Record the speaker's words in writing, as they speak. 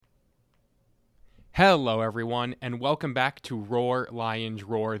Hello, everyone, and welcome back to Roar Lions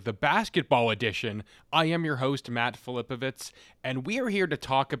Roar, the basketball edition. I am your host, Matt Filipovitz, and we are here to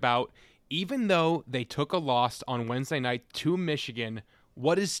talk about, even though they took a loss on Wednesday night to Michigan,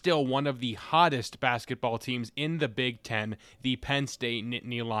 what is still one of the hottest basketball teams in the Big Ten, the Penn State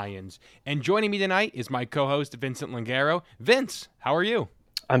Nittany Lions. And joining me tonight is my co-host, Vincent Langaro. Vince, how are you?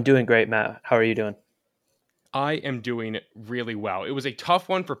 I'm doing great, Matt. How are you doing? I am doing really well. It was a tough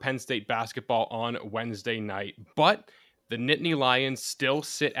one for Penn State basketball on Wednesday night, but the Nittany Lions still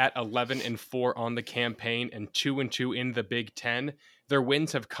sit at 11-4 on the campaign and 2-2 in the Big Ten. Their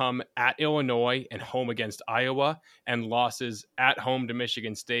wins have come at Illinois and home against Iowa, and losses at home to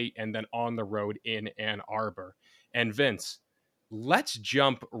Michigan State and then on the road in Ann Arbor. And Vince, let's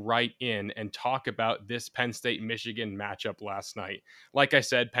jump right in and talk about this Penn State Michigan matchup last night. Like I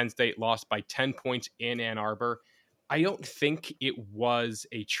said, Penn State lost by 10 points in Ann Arbor. I don't think it was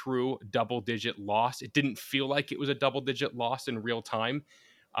a true double digit loss. It didn't feel like it was a double digit loss in real time.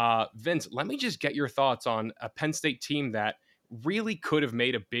 Vince, let me just get your thoughts on a Penn State team that really could have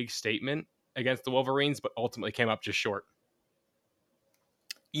made a big statement against the Wolverines, but ultimately came up just short.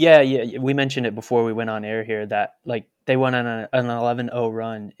 Yeah. We mentioned it before we went on air here that like they went on an 11-0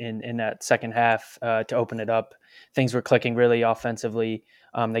 run in that second half to open it up. Things were clicking really offensively.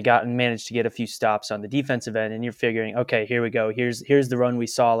 They got and managed to get a few stops on the defensive end, and you're figuring, okay, here we go. Here's the run we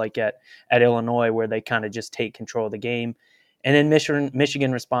saw like at Illinois where they kind of just take control of the game, and then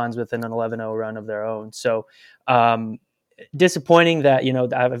Michigan responds with an 11-0 run of their own. So. Disappointing that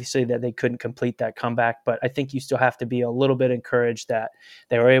obviously that they couldn't complete that comeback, but I think you still have to be a little bit encouraged that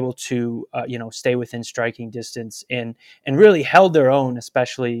they were able to stay within striking distance and really held their own,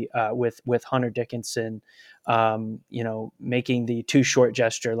 especially with Hunter Dickinson making the too short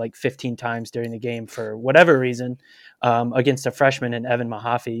gesture like 15 times during the game for whatever reason against a freshman in Evan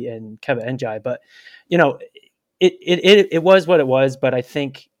Mahaffey and Keba Njai. But it was what it was, but I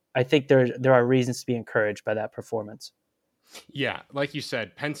think there are reasons to be encouraged by that performance. Yeah, like you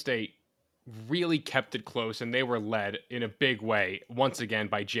said, Penn State really kept it close, and they were led in a big way once again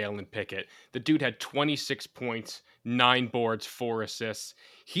by Jalen Pickett. The dude had 26 points, 9 boards, 4 assists.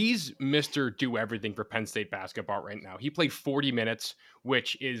 He's Mr. Do Everything for Penn State basketball right now. He played 40 minutes,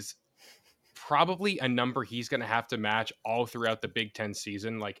 which is probably a number he's going to have to match all throughout the Big Ten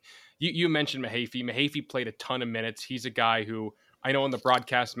season. Like you mentioned Mahaffey. Mahaffey played a ton of minutes. He's a guy who I know on the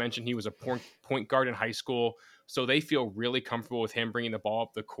broadcast mentioned he was a point guard in high school. So they feel really comfortable with him bringing the ball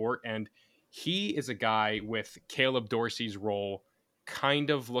up the court. And he is a guy with Caleb Dorsey's role kind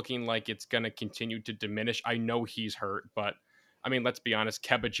of looking like it's going to continue to diminish. I know he's hurt, but I mean, let's be honest,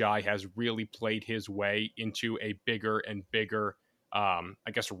 Keba Jai has really played his way into a bigger and bigger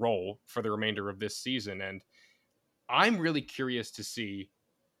role for the remainder of this season. And I'm really curious to see,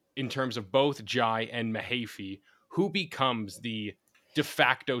 in terms of both Jai and Mahaffey, who becomes the de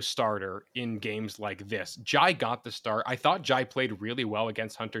facto starter in games like this. Jai got the start. I thought Jai played really well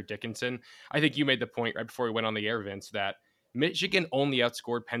against Hunter Dickinson. I think you made the point right before we went on the air, Vince, that Michigan only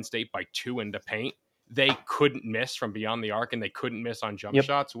outscored Penn State by 2 in the paint. They couldn't miss from beyond the arc, and they couldn't miss on jump Yep.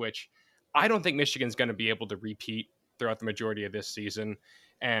 shots, which I don't think Michigan's going to be able to repeat throughout the majority of this season.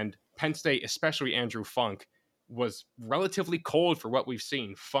 And Penn State, especially Andrew Funk, was relatively cold for what we've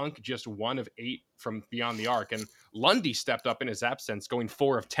seen. Funk just 1 of 8 from beyond the arc, and Lundy stepped up in his absence, going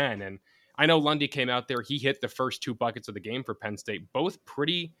 4 of 10. And I know Lundy came out there; he hit the first 2 buckets of the game for Penn State, both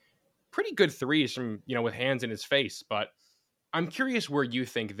pretty good threes from with hands in his face. But I'm curious where you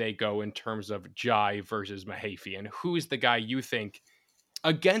think they go in terms of Jai versus Mahaffey, and who's the guy you think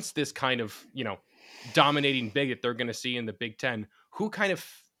against this kind of dominating big that they're going to see in the Big Ten, who kind of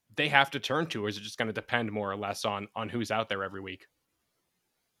they have to turn to, or is it just going to depend more or less on who's out there every week?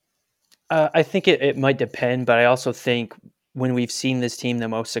 I think it might depend, but I also think when we've seen this team the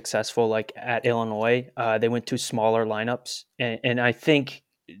most successful, like at Illinois, they went to smaller lineups. And I think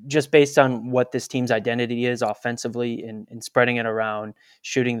just based on what this team's identity is offensively and spreading it around,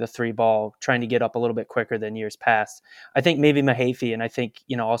 shooting the 3 ball, trying to get up a little bit quicker than years past, I think maybe Mahaffey and I think,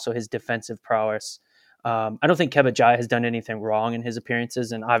 also his defensive prowess. I don't think Keba Jai has done anything wrong in his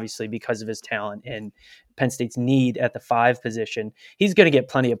appearances, and obviously because of his talent and Penn State's need at the 5 position, he's going to get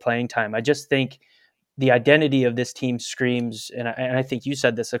plenty of playing time. I just think the identity of this team screams, and I think you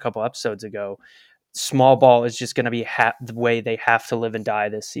said this a couple episodes ago, small ball is just going to be the way they have to live and die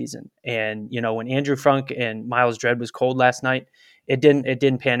this season. And, when Andrew Funk and Miles Dredd was cold last night, it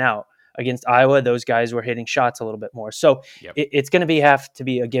didn't pan out. Against Iowa, those guys were hitting shots a little bit more. So Yep. it's going to have to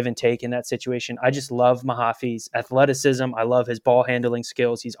be a give and take in that situation. I just love Mahaffey's athleticism. I love his ball handling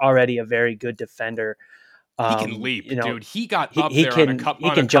skills. He's already a very good defender. He can leap, You know, dude. He got up there on he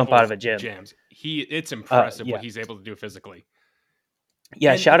can a jump out couple of a gym. jams. It's impressive what Yeah. he's able to do physically.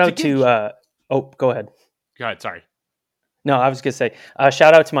 Yeah. And Shout to out give, to, go ahead. go ahead, sorry. No, I was going to say,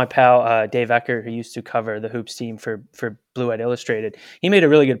 shout out to my pal, Dave Ecker, who used to cover the hoops team for Blue White Illustrated. He made a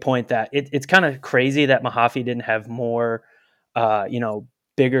really good point that it's kind of crazy that Mahaffey didn't have more,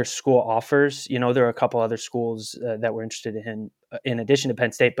 bigger school offers. You know, there are a couple other schools that were interested in him in addition to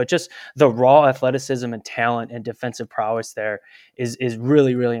Penn State, but just the raw athleticism and talent and defensive prowess there is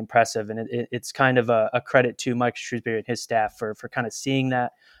really, really impressive. And it's kind of a credit to Mike Shrewsbury and his staff for kind of seeing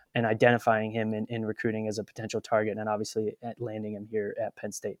that and identifying him in recruiting as a potential target, and obviously at landing him here at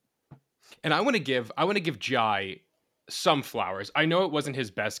Penn State. And I want to give Jai some flowers. I know it wasn't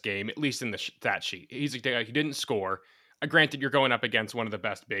his best game, at least in the stat sheet. He didn't score. Granted, you're going up against one of the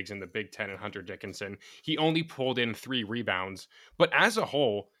best bigs in the Big Ten and Hunter Dickinson. He only pulled in 3 rebounds, but as a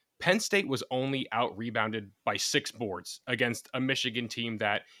whole, Penn State was only out rebounded by 6 boards against a Michigan team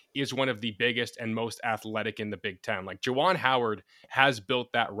that is one of the biggest and most athletic in the Big Ten. Like Juwan Howard has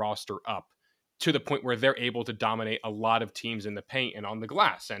built that roster up to the point where they're able to dominate a lot of teams in the paint and on the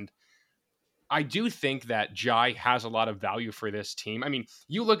glass. And I do think that Jai has a lot of value for this team. I mean,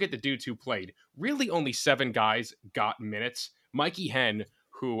 you look at the dudes who played, really only 7 guys got minutes. Mikey Henn,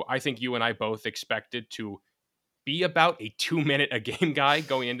 who I think you and I both expected to be about a 2-minute a game guy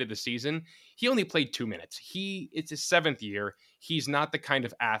going into the season, he only played 2 minutes. It's his 7th year. He's not the kind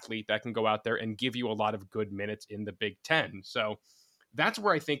of athlete that can go out there and give you a lot of good minutes in the Big Ten. So that's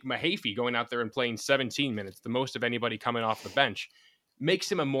where I think Mahaffey going out there and playing 17 minutes, the most of anybody coming off the bench,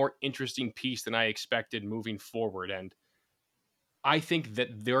 makes him a more interesting piece than I expected moving forward. And I think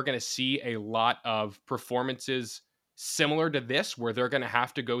that they're going to see a lot of performances similar to this, where they're going to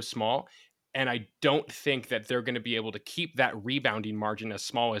have to go small. And I don't think that they're going to be able to keep that rebounding margin as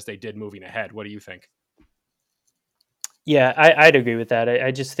small as they did moving ahead. What do you think? Yeah, I'd agree with that.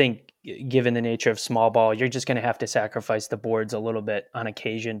 I just think, given the nature of small ball, you're just going to have to sacrifice the boards a little bit on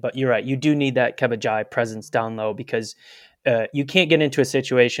occasion. But you're right. You do need that Keba Jai presence down low, because you can't get into a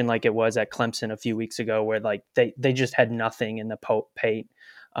situation like it was at Clemson a few weeks ago, where like they just had nothing in the paint.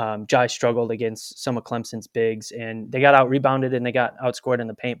 Jai struggled against some of Clemson's bigs, and they got out rebounded and they got outscored in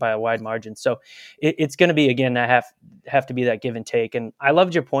the paint by a wide margin. So it's going to be, again, have to be that give and take. And I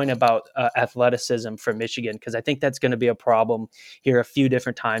loved your point about athleticism for Michigan, because I think that's going to be a problem here a few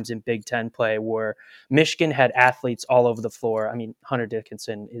different times in Big Ten play, where Michigan had athletes all over the floor. I mean, Hunter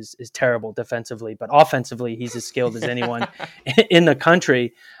Dickinson is terrible defensively, but offensively, he's as skilled as anyone in the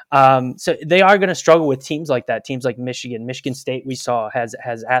country. So they are going to struggle with teams like that. Teams like Michigan State, we saw has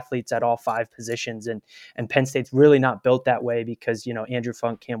athletes at all 5 positions, and Penn State's really not built that way, because, you know, Andrew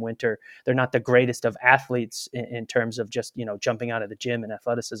Funk, Cam Winter, they're not the greatest of athletes in terms of just, you know, jumping out of the gym and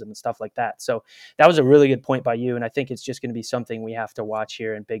athleticism and stuff like that. So that was a really good point by you. And I think it's just going to be something we have to watch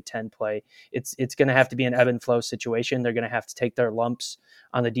here in Big Ten play. It's going to have to be an ebb and flow situation. They're going to have to take their lumps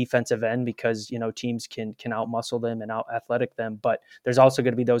on the defensive end, because, you know, teams can outmuscle them and out athletic them. But there's also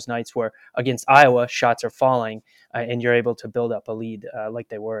going to be those nights where against Iowa, shots are falling and you're able to build up a lead like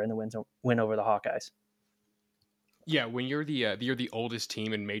they were in the win over the Hawkeyes. Yeah, when you're the oldest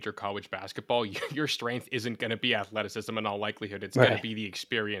team in major college basketball, your strength isn't going to be athleticism in all likelihood. It's going to be the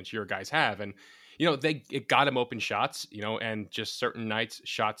experience your guys have. And, you know, it got them open shots, you know, and just certain nights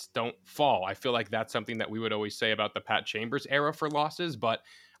shots don't fall. I feel like that's something that we would always say about the Pat Chambers era for losses. But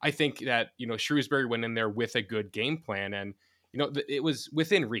I think that, you know, Shrewsbury went in there with a good game plan, and, you know, it was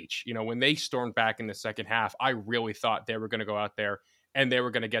within reach. You know, when they stormed back in the second half, I really thought they were going to go out there and they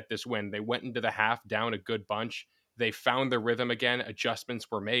were going to get this win. They went into the half down a good bunch. They found their rhythm again. Adjustments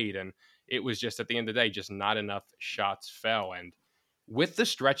were made, and it was just, at the end of the day, just not enough shots fell. And with the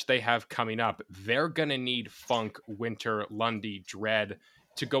stretch they have coming up, they're going to need Funk, Winter, Lundy, Dredd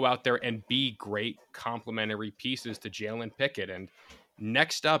to go out there and be great complementary pieces to Jalen Pickett. And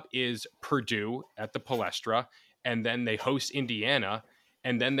next up is Purdue at the Palestra, and then they host Indiana,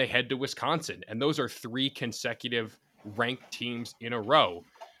 and then they head to Wisconsin. And those are 3 consecutive ranked teams in a row.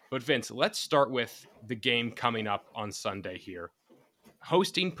 But Vince, let's start with the game coming up on Sunday here.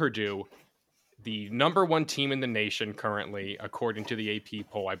 Hosting Purdue, the number 1 team in the nation currently, according to the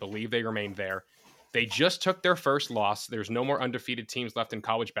AP poll. I believe they remain there. They just took their first loss. There's no more undefeated teams left in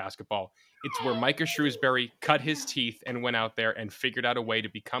college basketball. It's where Micah Shrewsbury cut his teeth and went out there and figured out a way to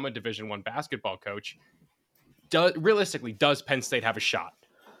become a Division I basketball coach. Realistically, does Penn State have a shot?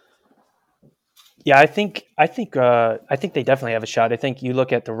 Yeah, I think they definitely have a shot. I think you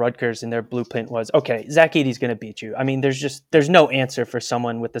look at the Rutgers and their blueprint was, okay, Zach Edey's going to beat you. I mean, there's no answer for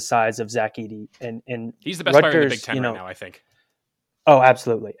someone with the size of Zach Edey, and he's the best Rutgers, player in the Big Ten right now, I think. Oh,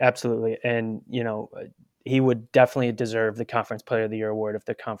 absolutely, absolutely, and, you know, he would definitely deserve the Conference Player of the Year award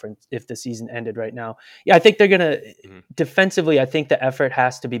if the season ended right now. Yeah, I think they're gonna defensively. I think the effort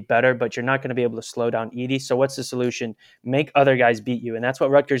has to be better, but you're not going to be able to slow down Edey. So what's the solution? Make other guys beat you, and that's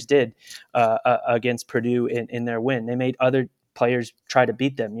what Rutgers did against Purdue in their win. They made other players try to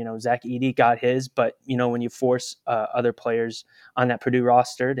beat them. Zach Edey got his, but when you force other players on that Purdue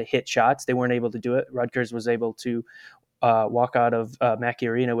roster to hit shots, they weren't able to do it. Rutgers was able to walk out of Mackey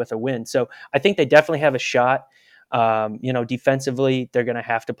Arena with a win. So I think they definitely have a shot. Defensively, they're going to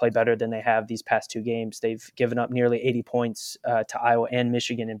have to play better than they have these past 2 games. They've given up nearly 80 points to Iowa and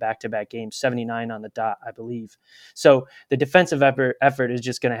Michigan in back-to-back games, 79 on the dot, I believe. So the defensive effort is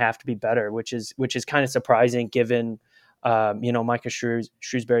just going to have to be better, which is kind of surprising given Micah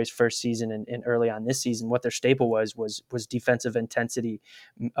Shrewsbury's first season and early on this season. What their staple was defensive intensity,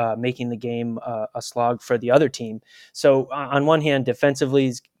 making the game a slog for the other team. So on one hand,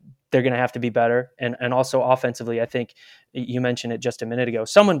 defensively, they're going to have to be better. And also offensively, I think you mentioned it just a minute ago,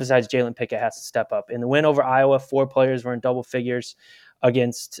 someone besides Jalen Pickett has to step up. In the win over Iowa, 4 players were in double figures.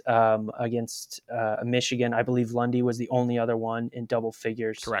 Against Michigan, I believe Lundy was the only other one in double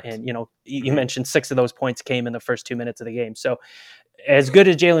figures. Correct. And, you mentioned 6 of those points came in the first 2 minutes of the game. So as good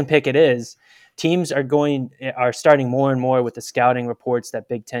as Jalen Pickett is, teams are starting more and more with the scouting reports that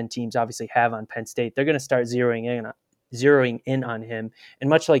Big Ten teams obviously have on Penn State. They're going to start zeroing in on him. And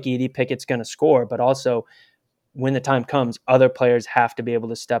much like Edey, Pickett's going to score, but also when the time comes, other players have to be able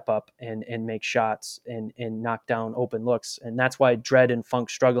to step up and make shots and knock down open looks. And that's why Dredd and Funk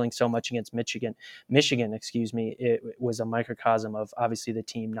struggling so much against Michigan, it was a microcosm of obviously the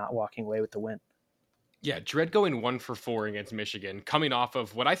team not walking away with the win. Yeah, Dredd going 1 for 4 against Michigan, coming off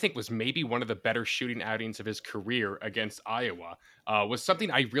of what I think was maybe one of the better shooting outings of his career against Iowa, was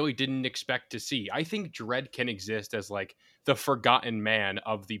something I really didn't expect to see. I think Dredd can exist as like the forgotten man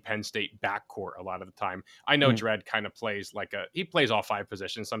of the Penn State backcourt a lot of the time. I know Dredd kind of plays he plays all 5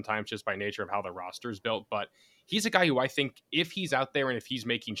 positions sometimes just by nature of how the roster is built, but he's a guy who I think if he's out there and if he's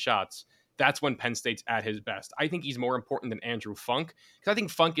making shots, that's when Penn State's at his best. I think he's more important than Andrew Funk because I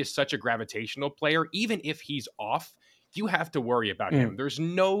think Funk is such a gravitational player. Even if he's off, you have to worry about him. There's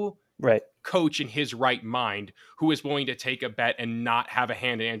no coach in his right mind who is willing to take a bet and not have a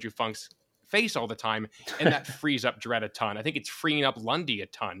hand in Andrew Funk's face all the time, and that frees up Dredd a ton. I think it's freeing up Lundy a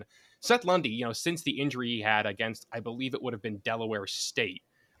ton. Seth Lundy, since the injury he had against, I believe it would have been Delaware State,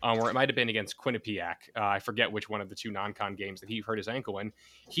 or it might have been against Quinnipiac. I forget which one of the 2 non-con games that he hurt his ankle in.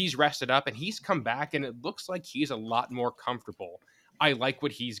 He's rested up and he's come back, and it looks like he's a lot more comfortable. I like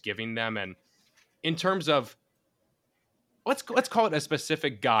what he's giving them. And in terms of, let's call it a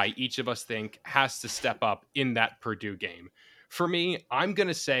specific guy each of us think has to step up in that Purdue game. For me, I'm going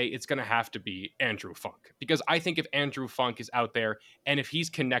to say it's going to have to be Andrew Funk, because I think if Andrew Funk is out there and if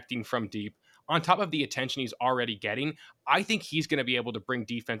he's connecting from deep, on top of the attention he's already getting, I think he's going to be able to bring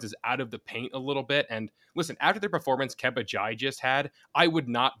defenses out of the paint a little bit. And listen, after the performance Keba Jai just had, I would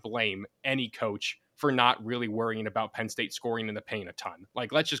not blame any coach for not really worrying about Penn State scoring in the paint a ton.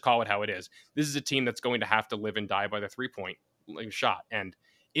 Like, let's just call it how it is. This is a team that's going to have to live and die by the 3-point shot. And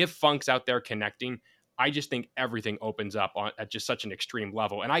if Funk's out there connecting, I just think everything opens up at just such an extreme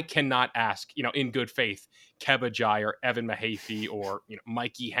level. And I cannot ask, in good faith, Keba Jai or Evan Mahaffey or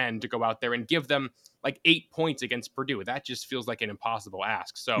Mikey Henn to go out there and give them like 8 points against Purdue. That just feels like an impossible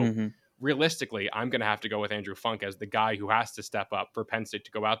ask. So realistically, I'm going to have to go with Andrew Funk as the guy who has to step up for Penn State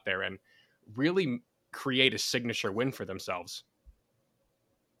to go out there and really create a signature win for themselves.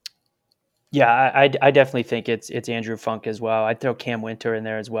 Yeah, I definitely think it's Andrew Funk as well. I'd throw Cam Winter in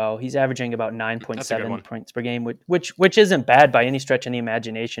there as well. He's averaging about 9.7 points per game, which isn't bad by any stretch of the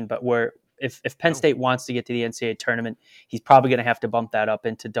imagination. But if Penn State wants to get to the NCAA tournament, he's probably going to have to bump that up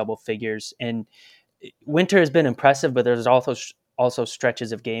into double figures. And Winter has been impressive, but there's also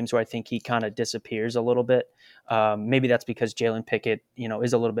stretches of games where I think he kind of disappears a little bit. Maybe that's because Jalen Pickett,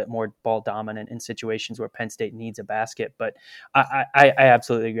 is a little bit more ball dominant in situations where Penn State needs a basket. But I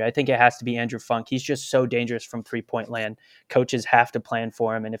absolutely agree. I think it has to be Andrew Funk. He's just so dangerous from 3-point land. Coaches have to plan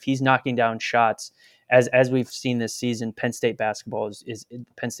for him, and if he's knocking down shots, as we've seen this season, Penn State basketball is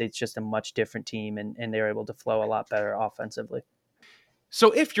Penn State's just a much different team, and they're able to flow a lot better offensively.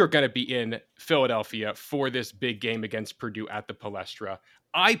 So if you're going to be in Philadelphia for this big game against Purdue at the Palestra,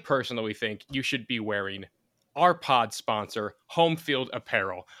 I personally think you should be wearing our pod sponsor, Homefield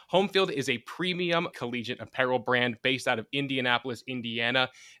Apparel. Homefield is a premium collegiate apparel brand based out of Indianapolis, Indiana.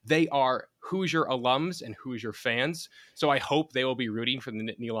 They are Hoosier alums and Hoosier fans, so I hope they will be rooting for the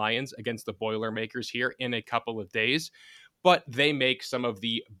Nittany Lions against the Boilermakers here in a couple of days. but they make some of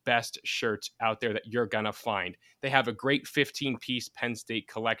the best shirts out there that you're going to find. They have a great 15-piece Penn State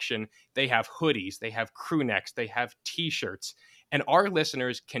collection. They have hoodies, they have crew necks, they have t-shirts. And our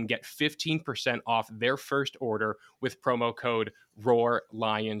listeners can get 15% off their first order with promo code ROAR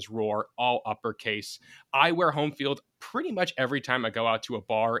Lions Roar, all uppercase. I wear home field pretty much every time I go out to a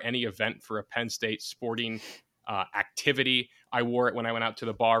bar, any event for a Penn State sporting activity. I wore it when I went out to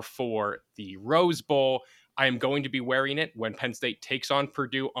the bar for the Rose Bowl. I am going to be wearing it when Penn State takes on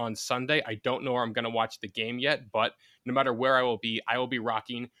Purdue on Sunday. I don't know where I'm going to watch the game yet, but no matter where I will be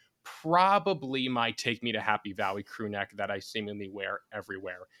rocking probably my Take Me to Happy Valley crew neck that I seemingly wear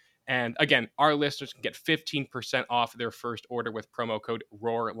everywhere. And again, our listeners can get 15% off their first order with promo code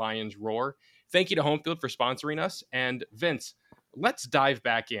Roar Lions Roar. Thank you to Homefield for sponsoring us. And Vince, let's dive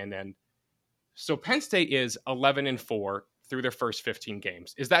back in. And so Penn State is 11-4 through their first 15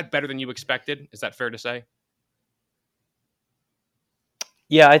 games. Is that better than you expected? Is that fair to say?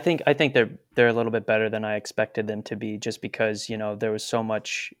 Yeah, I think they're a little bit better than I expected them to be, just because there was so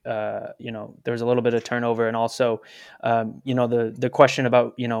much, there was a little bit of turnover, and also, the question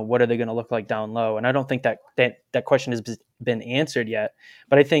about what are they going to look like down low, and I don't think that question has been answered yet,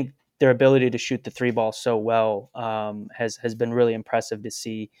 but I think their ability to shoot the three ball so well has been really impressive to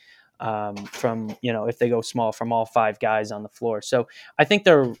see. From if they go small, from all five guys on the floor. So I think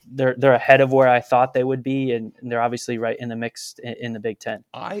they're ahead of where I thought they would be, and they're obviously right in the mix in the Big Ten.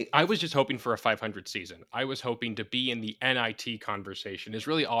 I was just hoping for a 500 season. I was hoping to be in the NIT conversation is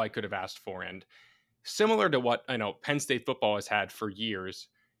really all I could have asked for. And similar to what I know Penn State football has had for years,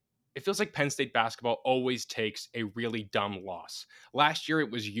 it feels like Penn State basketball always takes a really dumb loss. Last year,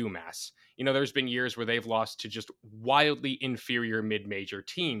 it was UMass. There's been years where they've lost to just wildly inferior mid-major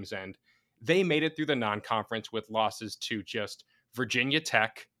teams, and they made it through the non-conference with losses to just Virginia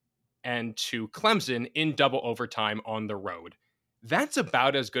Tech and to Clemson in double overtime on the road. That's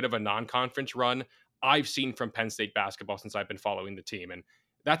about as good of a non-conference run I've seen from Penn State basketball since I've been following the team. And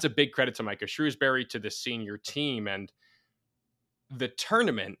that's a big credit to Micah Shrewsbury, to the senior team. And the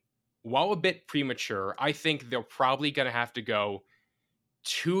tournament, while a bit premature, I think they're probably going to have to go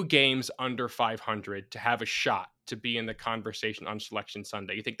 2 games under 500 to have a shot to be in the conversation on Selection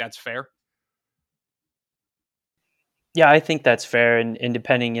Sunday. You think that's fair? Yeah, I think that's fair. And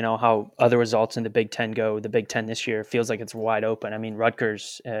depending, how other results in the Big Ten go, the Big Ten this year feels like it's wide open. I mean,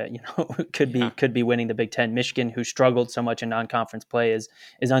 Rutgers, could be winning the Big Ten. Michigan, who struggled so much in non-conference play, is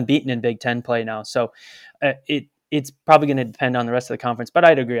unbeaten in Big Ten play now. So it's probably going to depend on the rest of the conference. But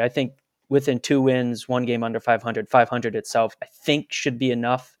I'd agree. I think within 2 wins, 1 game under 500 itself, I think should be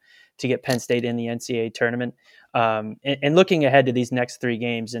enough to get Penn State in the NCAA tournament. And looking ahead to these next 3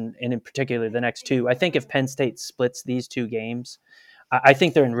 games, and in particular the next 2, I think if Penn State splits these 2 games, I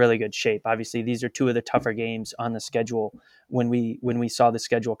think they're in really good shape. Obviously, these are 2 of the tougher games on the schedule. When we saw the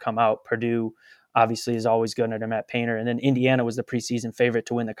schedule come out, Purdue obviously is always good under Matt Painter, and then Indiana was the preseason favorite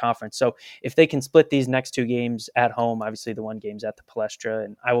to win the conference. So if they can split these next 2 games at home, obviously the one game's at the Palestra,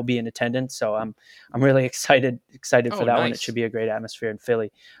 and I will be in attendance, so I'm really excited for that nice. one. It should be a great atmosphere in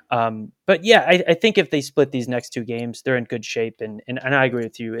Philly. But yeah, I think if they split these next 2 games, they're in good shape, and I agree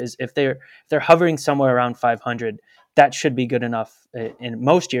with you. Is if they're hovering somewhere around 500, that should be good enough. In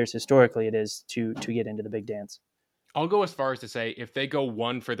most years, historically, it is to get into the big dance. I'll go as far as to say if they go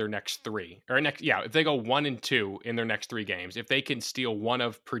 1 for their next 3, if they go 1-2 in their next 3 games, if they can steal one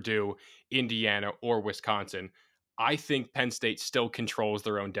of Purdue, Indiana, or Wisconsin, I think Penn State still controls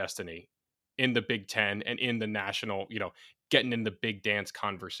their own destiny in the Big Ten and in the national, getting in the big dance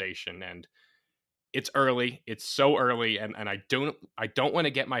conversation. And it's early. It's so early. And I don't want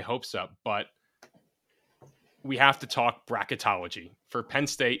to get my hopes up, but we have to talk bracketology for Penn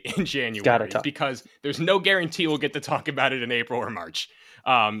State in January, because there's no guarantee we'll get to talk about it in April or March.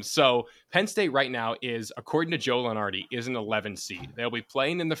 So Penn State right now is, according to Joe Lunardi, is an 11 seed. They'll be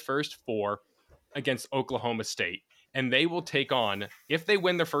playing in the first 4 against Oklahoma State, and they will take on, if they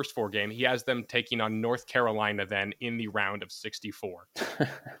win their first 4 game, he has them taking on North Carolina then in the round of 64.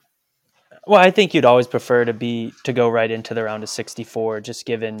 Well, I think you'd always prefer to go right into the round of 64, just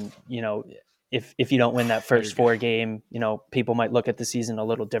given, if you don't win that first 4 game, people might look at the season a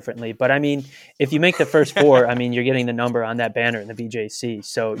little differently. But I mean, if you make the first 4, I mean, you're getting the number on that banner in the BJC.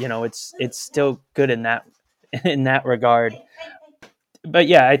 So, it's still good in that regard. But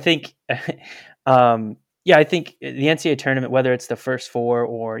yeah, I think, I think the NCAA tournament, whether it's the first 4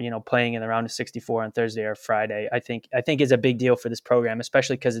 or, playing in the round of 64 on Thursday or Friday, I think is a big deal for this program,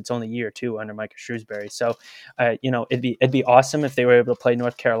 especially because it's only year 2 under Micah Shrewsbury. So, it'd be awesome if they were able to play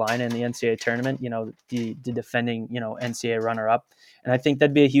North Carolina in the NCAA tournament, the defending, NCAA runner up. And I think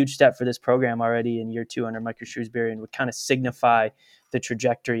that'd be a huge step for this program already in year 2 under Micah Shrewsbury, and would kind of signify the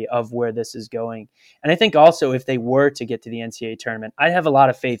trajectory of where this is going. And I think also if they were to get to the NCAA tournament, I'd have a lot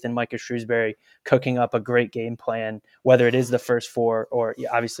of faith in Micah Shrewsbury cooking up a great game plan, whether it is the first 4 or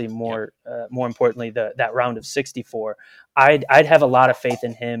obviously more importantly that round of 64. I'd have a lot of faith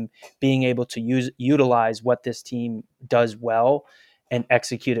in him being able to utilize what this team does well and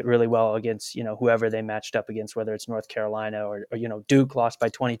execute it really well against, whoever they matched up against, whether it's North Carolina or Duke lost by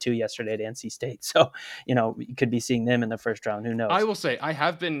 22 yesterday to NC State. So, you could be seeing them in the first round. Who knows? I will say I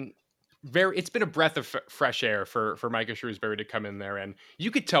have been it's been a breath of fresh air for Micah Shrewsbury to come in there. And you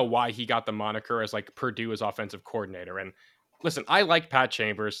could tell why he got the moniker as like Purdue's offensive coordinator. And listen, I like Pat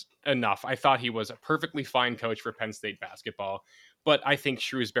Chambers enough. I thought he was a perfectly fine coach for Penn State basketball. But I think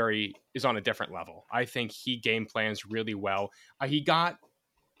Shrewsbury is on a different level. I think he game plans really well. He got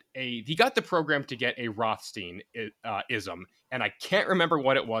the program to get a Rothstein ism, and I can't remember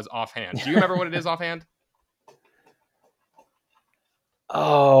what it was offhand. Do you remember what it is offhand?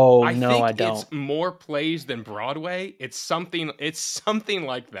 Oh, no, I don't. It's more plays than Broadway. It's something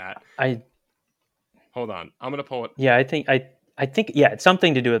like that. Hold on. I'm gonna pull it. Yeah, I think it's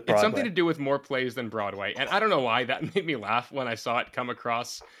something to do with Broadway. It's something to do with more plays than Broadway. And I don't know why that made me laugh when I saw it come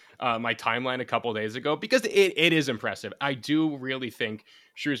across my timeline a couple days ago, because it is impressive. I do really think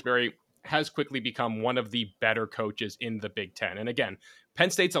Shrewsbury has quickly become one of the better coaches in the Big Ten. And again, Penn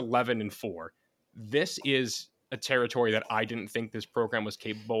State's 11-4. This is a territory that I didn't think this program was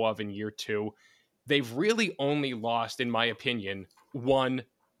capable of in year 2. They've really only lost, in my opinion, one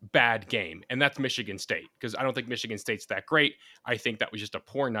bad game, and that's Michigan State, because I don't think Michigan State's that great. I think that was just a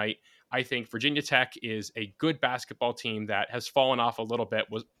poor night. I think Virginia Tech is a good basketball team that has fallen off a little bit,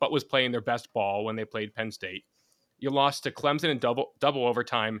 but was playing their best ball when they played Penn State. You lost to Clemson in double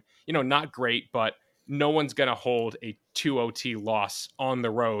overtime. Not great, but no one's going to hold a 2 OT loss on the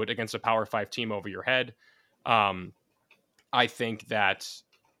road against a Power 5 team over your head. I think that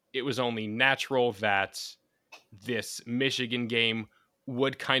it was only natural that this Michigan game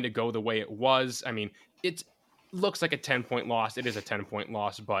would kind of go the way it was. I mean, it looks like a 10-point loss. It is a 10-point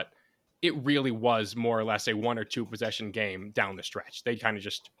loss, but it really was more or less a 1 or 2 possession game down the stretch. They kind of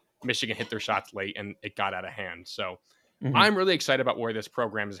Michigan hit their shots late and it got out of hand. So I'm really excited about where this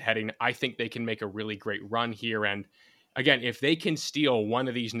program is heading. I think they can make a really great run here. And again, if they can steal one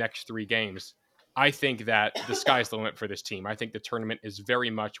of these next 3 games, I think that the sky's the limit for this team. I think the tournament is very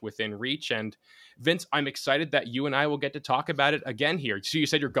much within reach. And Vince, I'm excited that you and I will get to talk about it again here. So you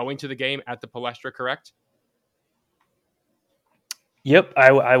said you're going to the game at the Palestra, correct? Yep,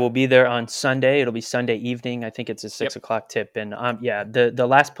 I will be there on Sunday. It'll be Sunday evening. I think it's a 6 o'clock tip. And the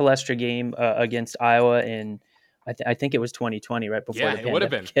last Palestra game against Iowa in I think it was 2020, right before the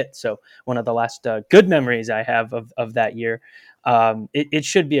pandemic hit. So one of the last good memories I have of that year. It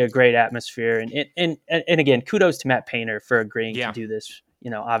should be a great atmosphere, and again, kudos to Matt Painter for agreeing to do this.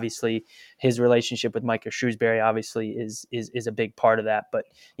 Obviously his relationship with Micah Shrewsbury obviously is a big part of that. But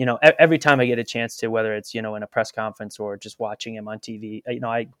every time I get a chance to, whether it's in a press conference or just watching him on TV,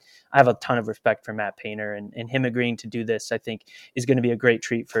 I have a ton of respect for Matt Painter, and him agreeing to do this, I think, is going to be a great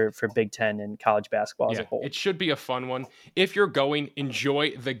treat for Big Ten and college basketball as a whole. It should be a fun one. If you're going,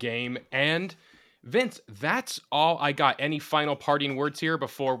 enjoy the game. And Vince, that's all I got. Any final parting words here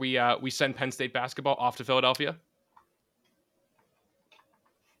before we send Penn State basketball off to Philadelphia?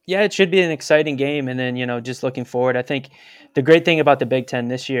 Yeah, it should be an exciting game. And then, just looking forward, I think the great thing about the Big Ten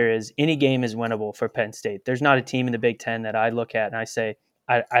this year is any game is winnable for Penn State. There's not a team in the Big Ten that I look at and I say,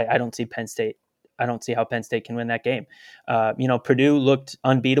 I don't see Penn State. I don't see how Penn State can win that game. Purdue looked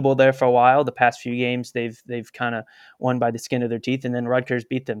unbeatable there for a while. The past few games, they've kind of won by the skin of their teeth, and then Rutgers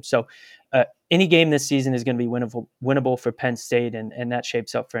beat them. So any game this season is going to be winnable for Penn State, and that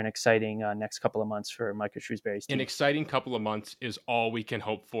shapes up for an exciting next couple of months for Micah Shrewsbury's team. An exciting couple of months is all we can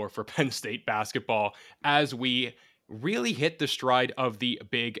hope for Penn State basketball as we really hit the stride of the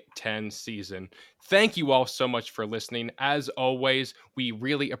Big Ten season. Thank you all so much for listening. As always, we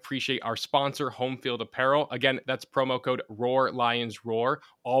really appreciate our sponsor, Home Field Apparel. Again, that's promo code Roar Lions Roar,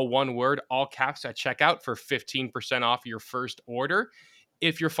 all one word, all caps at checkout for 15% off your first order.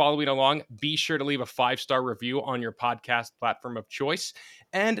 If you're following along, be sure to leave a 5-star review on your podcast platform of choice.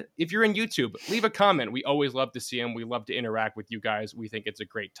 And if you're in YouTube, leave a comment. We always love to see them. We love to interact with you guys. We think it's a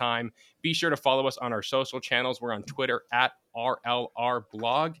great time. Be sure to follow us on our social channels. We're on Twitter at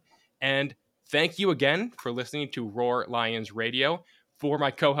RLRblog. And thank you again for listening to Roar Lions Radio. For my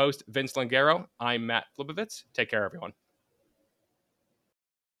co-host, Vince Langaro, I'm Matt Flibovitz. Take care, everyone.